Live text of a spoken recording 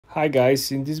Hi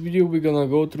guys, in this video we're gonna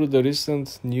go through the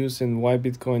recent news and why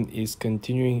Bitcoin is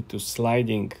continuing to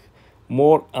sliding.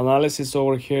 More analysis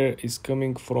over here is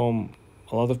coming from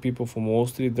a lot of people from Wall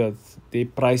Street that they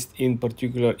priced in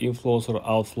particular inflows or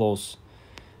outflows.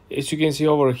 As you can see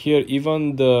over here,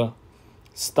 even the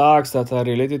stocks that are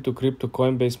related to crypto,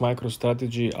 Coinbase,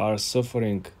 MicroStrategy are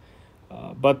suffering.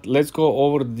 But let's go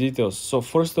over the details. So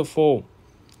first of all,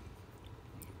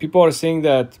 people are saying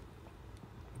that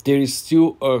there is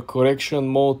still a correction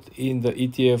mode in the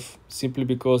ETF simply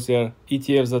because there are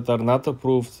ETFs that are not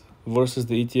approved versus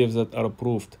the ETFs that are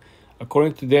approved.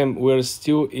 According to them, we're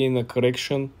still in a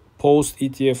correction post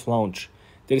ETF launch.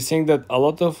 They're saying that a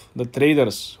lot of the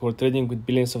traders who are trading with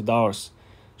billions of dollars,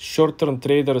 short-term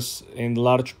traders and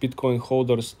large Bitcoin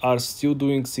holders are still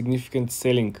doing significant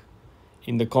selling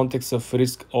in the context of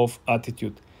risk-off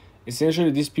attitude. Essentially,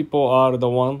 these people are the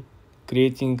one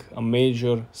creating a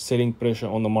major selling pressure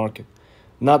on the market.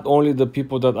 Not only the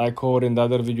people that I covered in the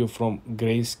other video from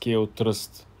Grayscale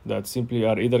Trust that simply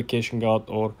are either cashing out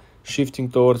or shifting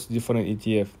towards different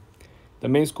ETF. The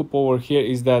main scoop over here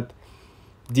is that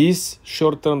these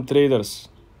short-term traders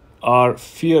are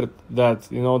feared that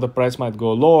the price might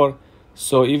go lower.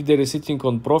 So if they're sitting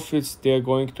on profits, they're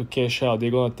going to cash out.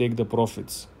 They're going to take the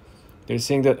profits. They're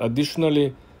saying that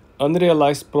additionally,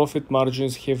 unrealized profit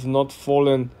margins have not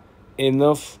fallen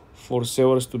enough for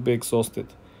sellers to be exhausted,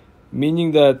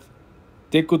 meaning that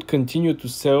they could continue to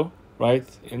sell, right,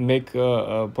 and make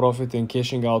a profit and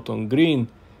cashing out on green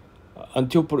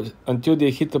until they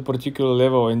hit a particular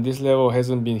level, and this level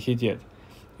hasn't been hit yet.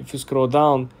 If you scroll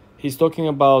down, he's talking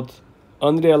about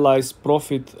unrealized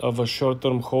profit of a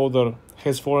short-term holder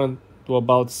has fallen to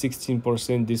about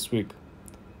 16% this week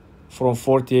from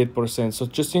 48%. So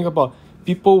just think about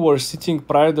people were sitting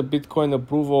prior to Bitcoin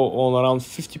approval on around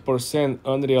 50%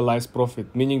 unrealized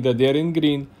profit, meaning that they're in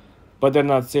green, but they're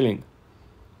not selling.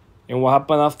 And what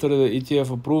happened after the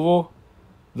ETF approval?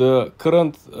 The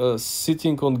current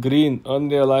sitting on green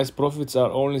unrealized profits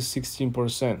are only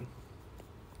 16%,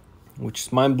 which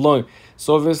is mind-blowing.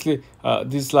 So obviously,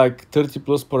 this like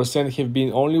 30+% have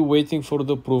been only waiting for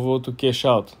the approval to cash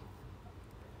out,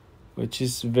 which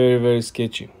is very, very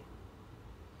sketchy.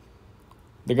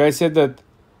 The guy said that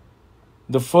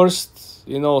the first,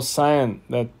 sign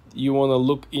that you want to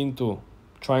look into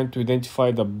trying to identify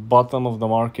the bottom of the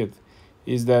market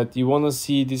is that you want to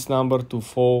see this number to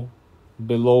fall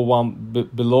below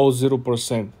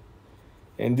 0%.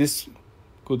 And this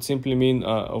could simply mean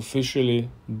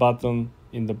officially bottom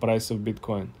in the price of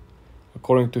Bitcoin,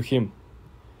 according to him.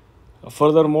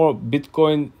 Furthermore,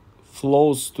 Bitcoin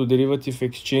flows to derivative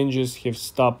exchanges have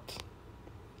stopped.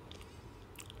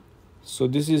 So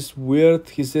this is weird.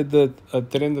 He said that a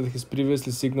trend that has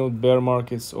previously signaled bear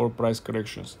markets or price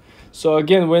corrections. So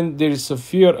again, when there is a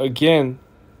fear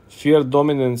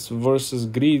dominance versus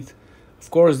greed,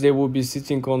 of course they will be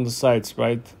sitting on the sides,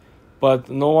 right? But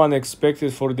no one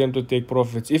expected for them to take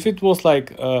profits. If it was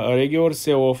like a regular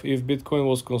sell-off, if Bitcoin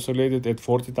was consolidated at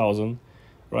 40,000,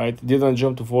 right, didn't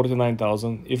jump to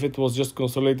 49,000, if it was just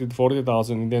consolidated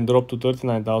 40,000 and then dropped to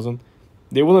 39,000,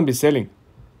 they wouldn't be selling.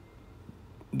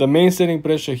 The main selling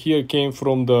pressure here came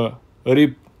from the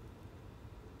rip.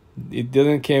 It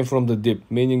didn't came from the dip,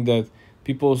 meaning that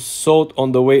people sold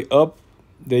on the way up,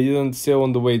 they didn't sell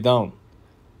on the way down.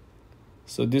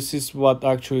 So this is what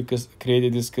actually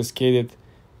created this cascaded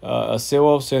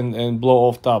sell-offs and blow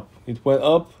off top. It went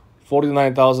up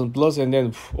 49,000 plus and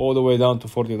then all the way down to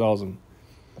 40,000.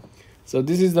 So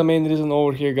this is the main reason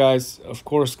over here, guys. Of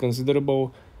course,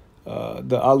 considerable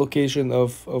the allocation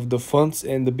of the funds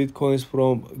and the Bitcoins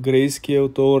from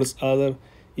Grayscale towards other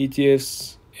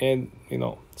ETFs, and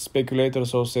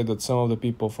speculators also say that some of the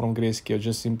people from Grayscale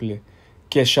just simply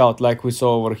cash out, like we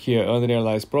saw over here,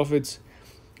 unrealized profits.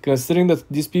 Considering that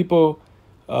these people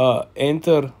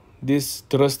enter this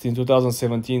trust in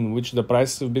 2017, which the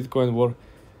prices of Bitcoin were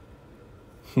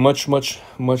much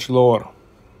lower.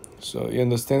 So you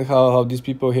understand how these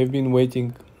people have been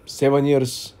waiting 7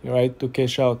 years, right, to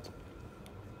cash out.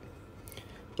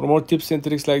 For more tips and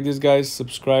tricks like this, guys,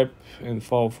 subscribe and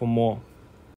follow for more.